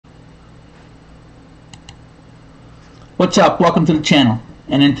What's up? Welcome to the channel.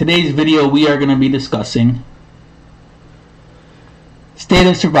 And in today's video we are going to be discussing State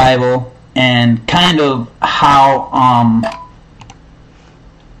of Survival and kind of how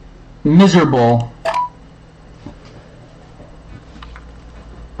miserable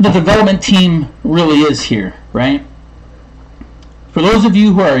the development team really is here, right? For those of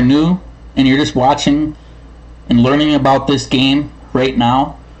you who are new and you're just watching and learning about this game right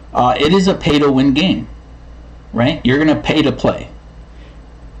now, it is a pay-to-win game, right? You're going to pay to play.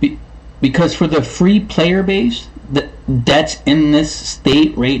 Because for the free player base that's in this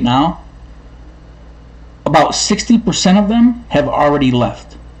state right now, about 60% of them have already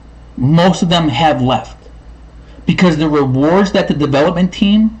left. Most of them have left. Because the rewards that the development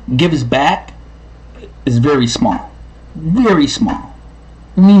team gives back is very small. Very small.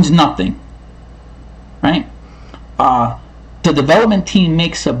 It means nothing. Right? The development team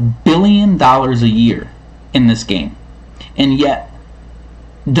makes $1 billion a year in this game. And yet,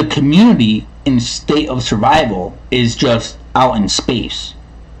 the community in State of Survival is just out in space.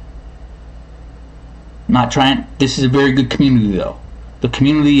 Not trying. This is a very good community though. The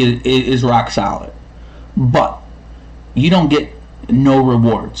community is rock solid. But you don't get no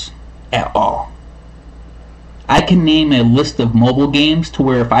rewards at all. I can name a list of mobile games to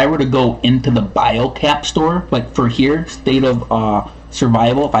where if I were to go into the BioCap store, like for here, State of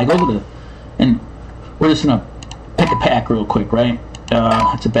Survival, if I go to the, and we're just gonna pick a pack real quick, right?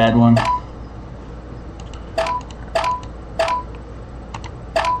 That's a bad one.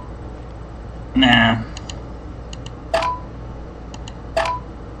 Nah.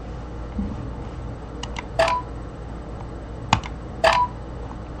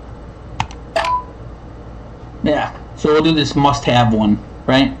 Yeah, so we'll do this must-have one,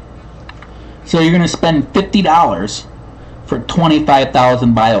 right? So you're going to spend $50 for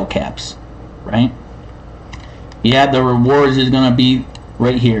 25,000 biocaps, right? Yeah, the rewards is going to be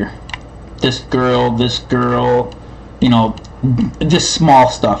right here. This girl, you know, just small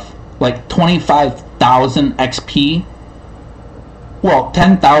stuff. Like 25,000 XP. Well,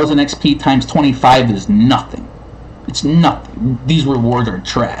 10,000 XP times 25 is nothing. It's nothing. These rewards are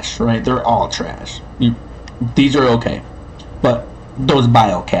trash, right? They're all trash. These are okay, but those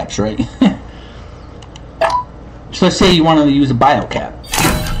biocaps, right? So let's say you want to use a biocap.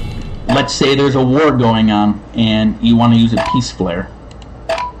 Let's say there's a war going on and you want to use a peace flare.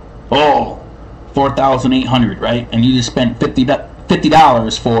 Oh, 4,800, right? And you just spent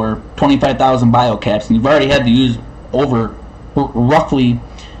 $50 for 25,000 biocaps, and you've already had to use over roughly,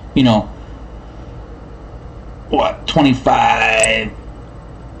 you know, what, 25?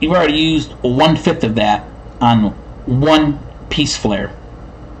 You've already used 1/5 of that on one peace flare.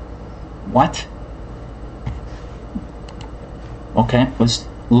 What? Okay, let's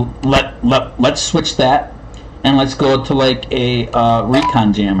switch that and let's go to like a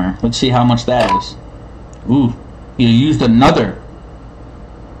recon jammer. Let's see how much that is. Ooh, you used another.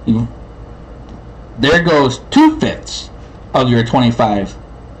 There goes 2/5 of your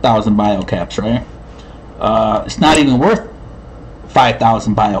 25,000 biocaps, right? It's not even worth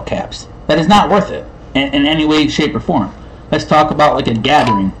 5,000 biocaps. That is not worth it in any way, shape, or form. Let's talk about like a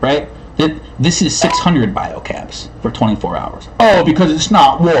gathering, right? This is 600 biocaps for 24 hours. Oh, because it's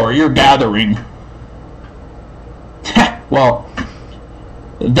not war, you're gathering. Well,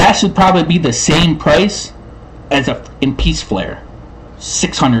 that should probably be the same price as in Peace Flare.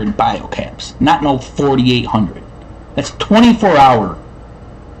 600 biocaps, not no 4,800. That's 24 hour.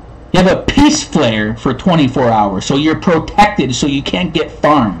 You have a Peace Flare for 24 hours, so you're protected, so you can't get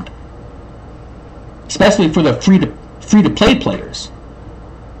farmed. Especially for the free to play players.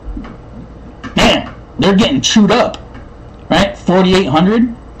 Man, they're getting chewed up, right?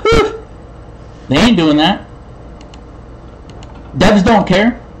 4,800. Whew. They ain't doing that. Devs don't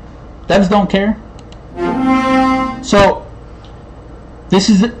care. Devs don't care. So this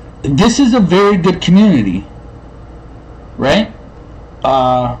is a very good community, right?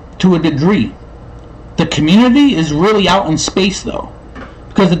 To a degree. The community is really out in space though,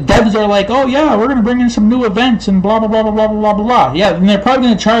 because the devs are like, oh yeah, we're gonna bring in some new events and blah blah blah blah blah blah blah blah. Yeah, and they're probably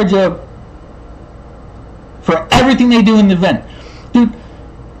gonna charge for everything they do in the event. Dude,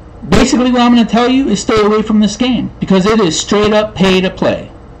 basically what I'm gonna tell you is stay away from this game, because it is straight up pay to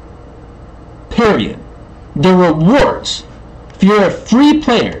play. Period. The rewards, if you're a free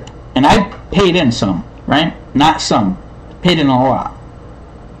player, and I paid in some, right? Not some, paid in a lot.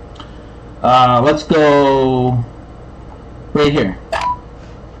 Let's go right here.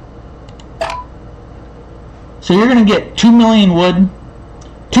 So you're going to get 2 million wood,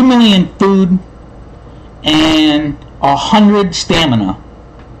 2 million food, and 100 stamina.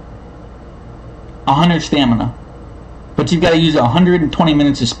 100 stamina. but you've got to use 120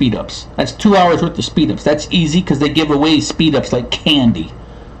 minutes of speed ups. That's 2 hours worth of speed ups. That's easy because they give away speed ups like candy.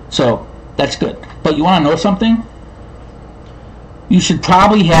 So that's good. But you want to know something? You should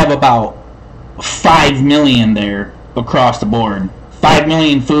probably have about 5 million there across the board. 5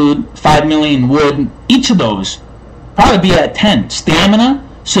 million food, 5 million wood. Each of those probably be at 10. Stamina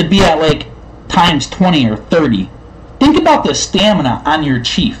should be at like times 20 or 30. Think about the stamina on your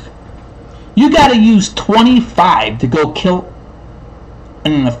chief. You got to use 25 to go kill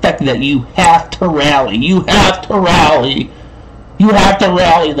an effect that you have to rally. You have to rally. You have to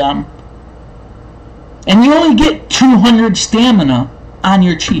rally them. And you only get 200 stamina on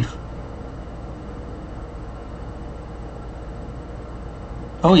your chief.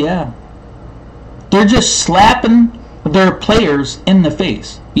 Oh yeah. They're just slapping their players in the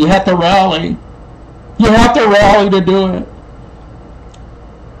face. You have to rally. You have to rally to do it.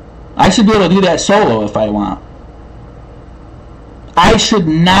 I should be able to do that solo if I want. I should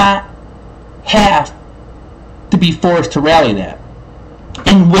not have to be forced to rally that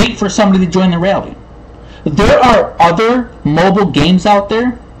and wait for somebody to join the rally. There are other mobile games out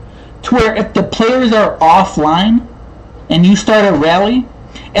there to where if the players are offline and you start a rally,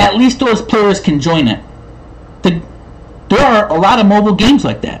 at least those players can join it. There are a lot of mobile games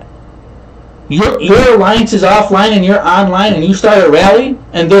like that. Your alliance is offline and you're online and you start a rally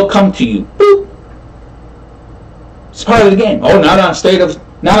and they'll come to you. Boop. It's part of the game. Oh, not on state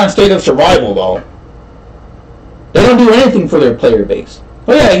of survival though. They don't do anything for their player base.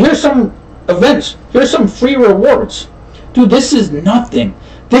 Oh yeah, here's some events. Here's some free rewards. Dude, this is nothing.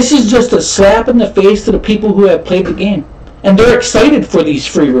 This is just a slap in the face to the people who have played the game. And they're excited for these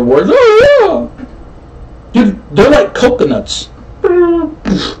free rewards. Oh yeah! Dude, they're like coconuts.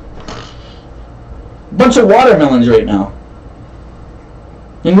 Bunch of watermelons right now.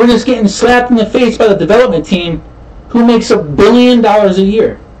 And we're just getting slapped in the face by the development team who makes $1 billion a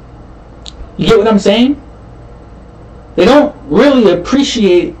year. You get what I'm saying? They don't really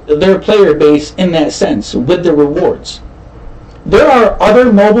appreciate their player base in that sense with the rewards. There are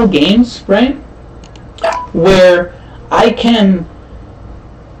other mobile games, right, where I can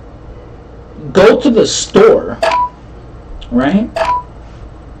go to the store, right?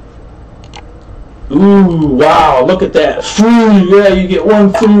 Ooh, wow, look at that. Free, yeah, you get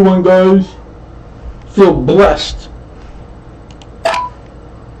one free one, guys. Feel blessed.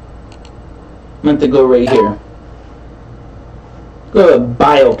 Meant to go right here. Go to the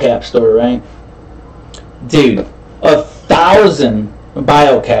BioCap store, right? Dude, 1,000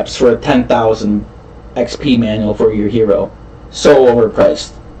 BioCaps for a 10,000 XP manual for your hero. So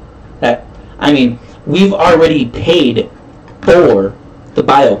overpriced. I mean, we've already paid for the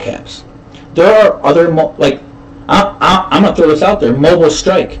BioCaps. There are other, I'm going to throw this out there. Mobile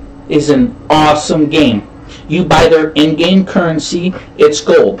Strike is an awesome game. You buy their in-game currency, it's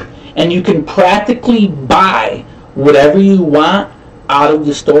gold. And you can practically buy whatever you want out of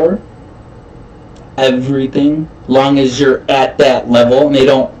the store. Everything, long as you're at that level and they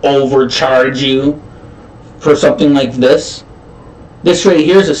don't overcharge you for something like this. This right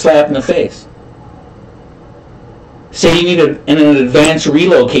here is a slap in the face. Say you need an advanced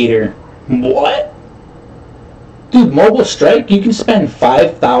relocator. What? Dude, Mobile Strike, you can spend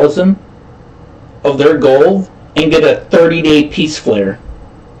 5,000 of their gold and get a 30-day peace flare.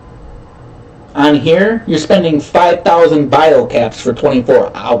 On here, you're spending 5,000 BioCaps for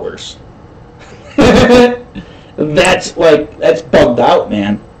 24 hours. That's bugged out,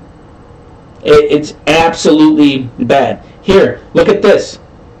 man. It's absolutely bad. Here, look at this.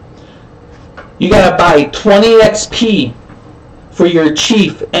 You gotta buy 20 XP for your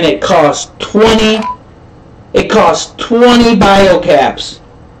chief, and it costs 20. It costs 20 BioCaps.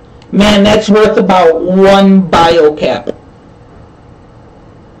 Man, that's worth about 1 BioCap.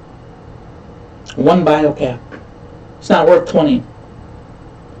 1 BioCap. It's not worth 20.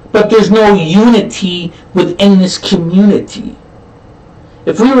 But there's no unity within this community.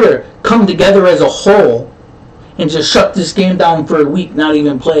 If we were to come together as a whole and just shut this game down for a week, not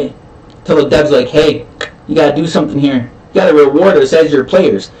even play, till the devs like, hey, you gotta do something here. You gotta reward us as your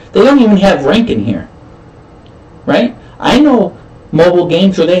players. They don't even have rank in here. Right? I know mobile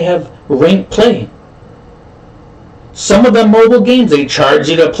games where they have rank play. Some of the mobile games, they charge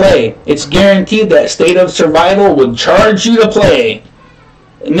you to play. It's guaranteed that State of Survival would charge you to play.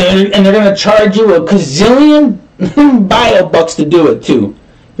 And they're going to charge you a gazillion bio-bucks to do it, too.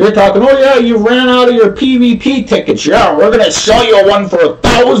 You're talking, oh yeah, you ran out of your PvP tickets. Yeah, we're going to sell you one for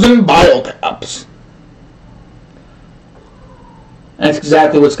 1,000 BioCaps. That's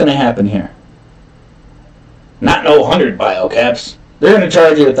exactly what's going to happen here. Not no 100 BioCaps. They're going to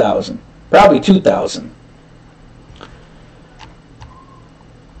charge you 1,000. Probably 2,000.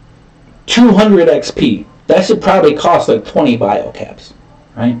 200 XP. That should probably cost like 20 biocaps,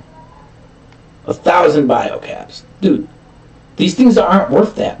 right? 1,000 biocaps. Dude, these things aren't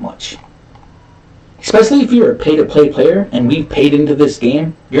worth that much. Especially if you're a pay-to-play player and we've paid into this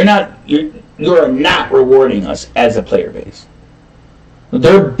game, you're not rewarding us as a player base.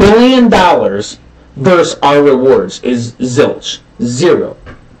 Their $1 billion versus our rewards is zilch. Zero.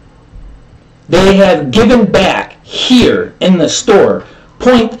 They have given back here in the store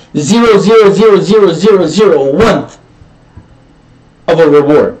 0.0000001th of a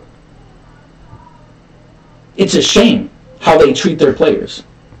reward. It's a shame how they treat their players.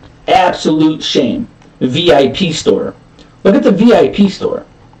 Absolute shame. VIP store. Look at the VIP store.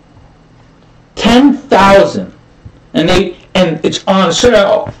 10,000. And it's on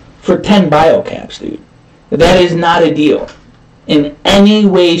sale for 10 biocaps, dude. That is not a deal. In any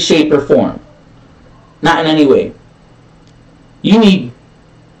way, shape, or form. Not in any way. You need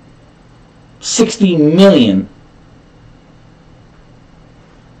 60 million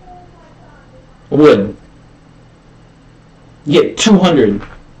wood. Get 200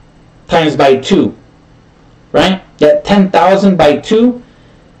 times by 2. Right? That 10,000 by 2,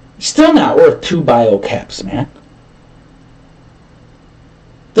 still not worth 2 biocaps, man.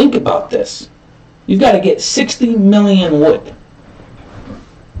 Think about this. You've got to get 60 million wood.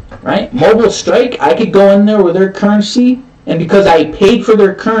 Right? Mobile Strike, I could go in there with their currency, and because I paid for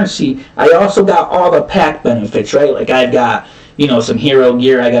their currency, I also got all the pack benefits, right? Like I've got, some hero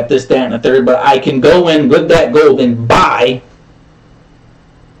gear, I got this, that, and the third, but I can go in with that gold and buy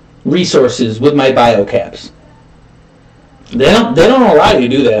resources with my biocaps. They don't allow you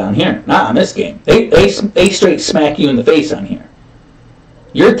to do that on here. Not on this game. They straight smack you in the face on here.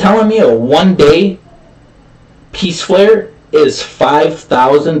 You're telling me a 1-day Peace Flare is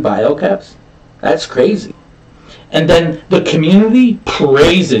 5,000 biocaps? That's crazy. And then the community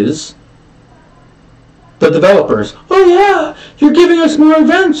praises the developers. Oh yeah, you're giving us more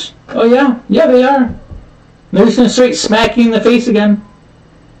events. Oh yeah, they are. They're just going to straight smack you in the face again.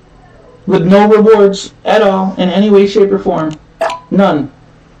 With no rewards at all, in any way, shape, or form. None.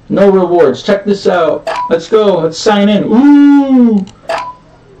 No rewards. Check this out. Let's go. Let's sign in. Ooh!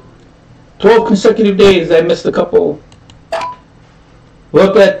 12 consecutive days. I missed a couple.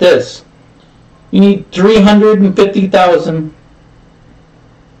 Look at this. You need 350,000.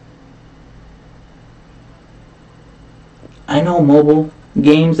 I know mobile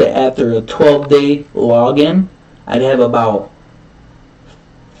games that after a 12-day login, I'd have about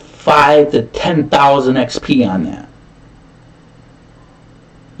 5 to 10,000 XP on that.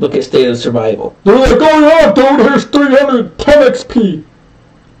 Look at State of Survival. They're going off, dude. Here's 310 XP.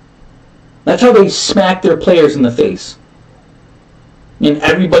 That's how they smack their players in the face. And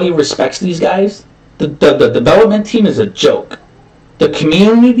everybody respects these guys. The development team is a joke. The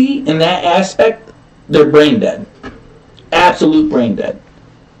community in that aspect, they're brain dead. Absolute brain dead.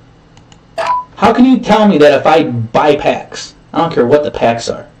 How can you tell me that if I buy packs, I don't care what the packs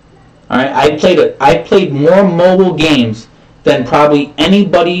are. Alright, I played more mobile games than probably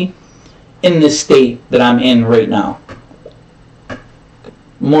anybody in this state that I'm in right now.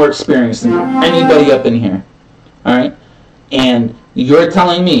 More experience than anybody up in here. Alright? And you're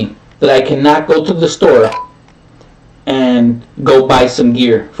telling me that I cannot go to the store and go buy some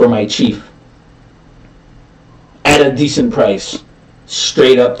gear for my chief at a decent price.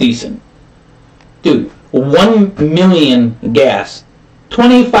 Straight up decent. Dude, 1 million gas.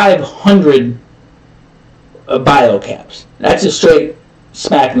 2,500 biocaps. That's a straight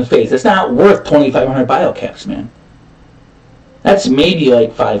smack in the face. That's not worth 2,500 biocaps, man. That's maybe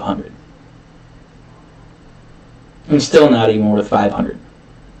like 500. And still not even worth 500.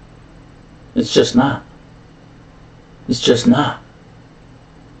 It's just not. It's just not.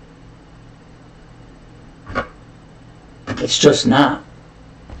 It's just not.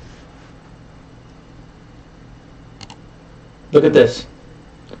 Look at this.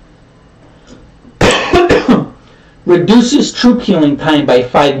 Reduces troop healing time by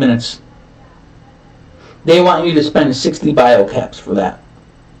 5 minutes. They want you to spend 60 biocaps for that.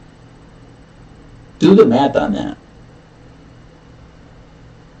 Do the math on that.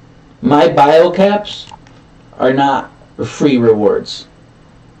 My biocaps are not free rewards.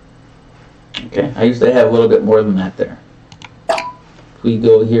 Okay, I used to have a little bit more than that there. If we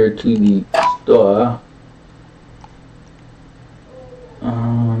go here to the store,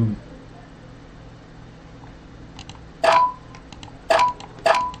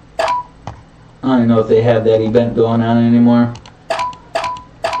 I don't know if they have that event going on anymore.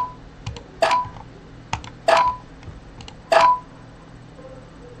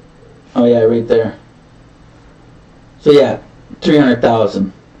 Oh yeah, right there. So yeah,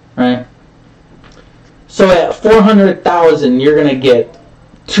 300,000, right? So at 400,000, you're going to get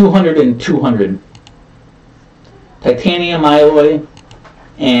 200 and 200. Titanium alloy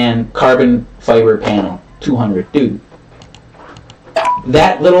and carbon fiber panel. 200. Dude,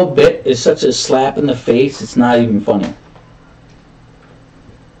 that little bit is such a slap in the face, it's not even funny.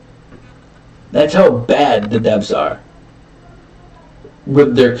 That's how bad the devs are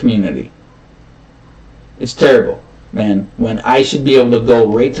with their community. It's terrible, man, when I should be able to go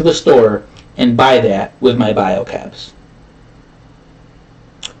right to the store and buy that with my biocaps.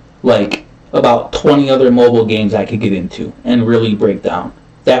 Like about 20 other mobile games I could get into and really break down.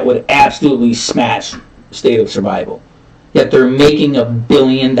 That would absolutely smash State of Survival. Yet they're making $1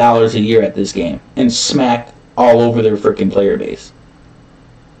 billion a year at this game and smacked all over their freaking player base.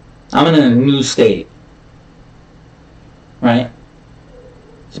 I'm in a new state, right?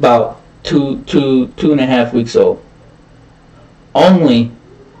 It's about two and a half weeks old. Only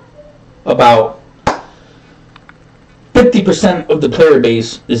about 50% of the player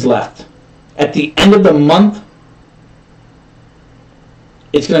base is left. At the end of the month,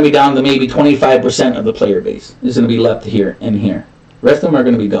 it's going to be down to maybe 25% of the player base is going to be left here and here. The rest of them are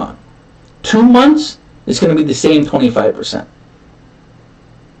going to be gone. 2 months, it's going to be the same 25%.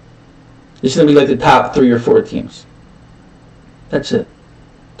 It's going to be like the top 3 or 4 teams. That's it.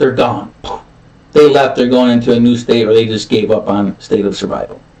 They're gone. They left, they're going into a new state, or they just gave up on State of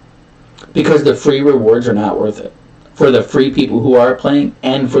Survival. Because the free rewards are not worth it. For the free people who are playing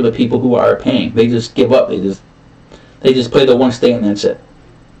and for the people who are paying. They just give up. They just play the one state and that's it.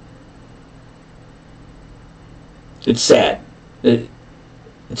 It's sad.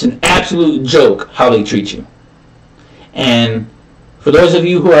 It's an absolute joke how they treat you. And for those of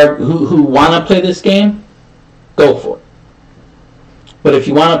you who want to play this game, go for it. But if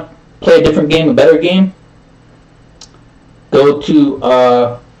you want to play a different game, a better game, go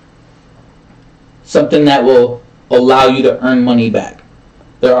to something that will allow you to earn money back.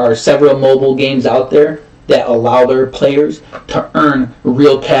 There are several mobile games out there that allow their players to earn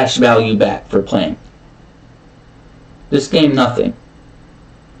real cash value back for playing. This game, nothing.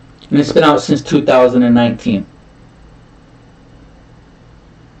 And it's been out since 2019.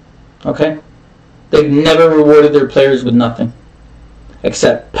 Okay? They've never rewarded their players with nothing.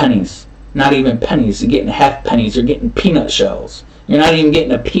 Except pennies. Not even pennies. You're getting half pennies. You're getting peanut shells. You're not even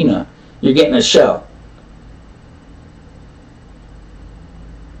getting a peanut. You're getting a shell.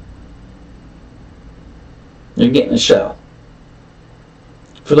 You're getting a shell.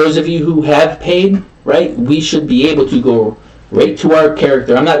 For those of you who have paid, right, we should be able to go right to our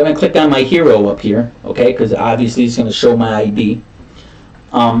character. I'm not going to click on my hero up here, okay, because obviously it's going to show my ID.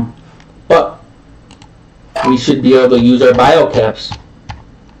 But we should be able to use our biocaps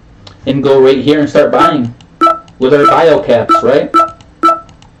and go right here and start buying with our biocaps, right?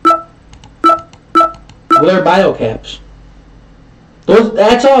 With our biocaps.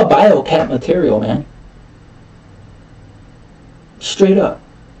 That's all biocap material, man. Straight up.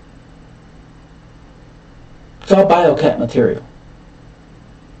 It's all biocap material.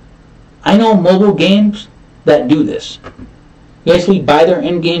 I know mobile games that do this. You actually buy their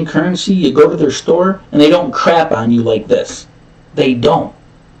in-game currency, you go to their store, and they don't crap on you like this. They don't.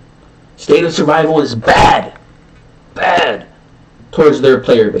 State of Survival is bad. Bad towards their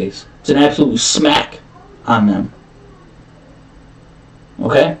player base. It's an absolute smack on them.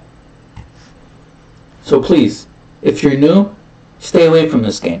 Okay? So please, if you're new, stay away from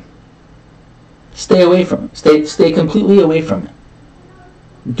this game. Stay away from it. Stay completely away from it.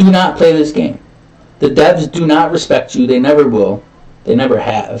 Do not play this game. The devs do not respect you. They never will. They never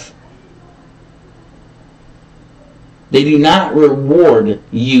have. They do not reward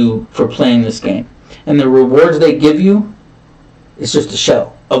you for playing this game. And the rewards they give you is just a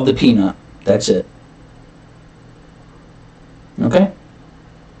shell of the peanut. That's it. Okay?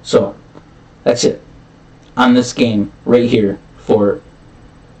 So, that's it on this game right here for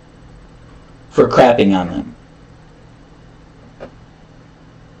crapping on them.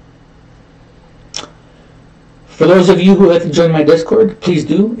 For those of you who like to join my Discord, please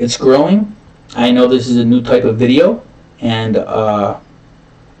do. It's growing. I know this is a new type of video, and but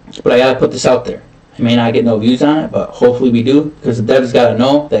I gotta put this out there. I may not get no views on it, but hopefully we do, because the devs gotta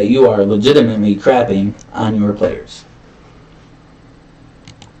know that you are legitimately crapping on your players.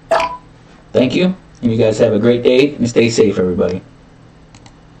 Thank you, and you guys have a great day, and stay safe, everybody.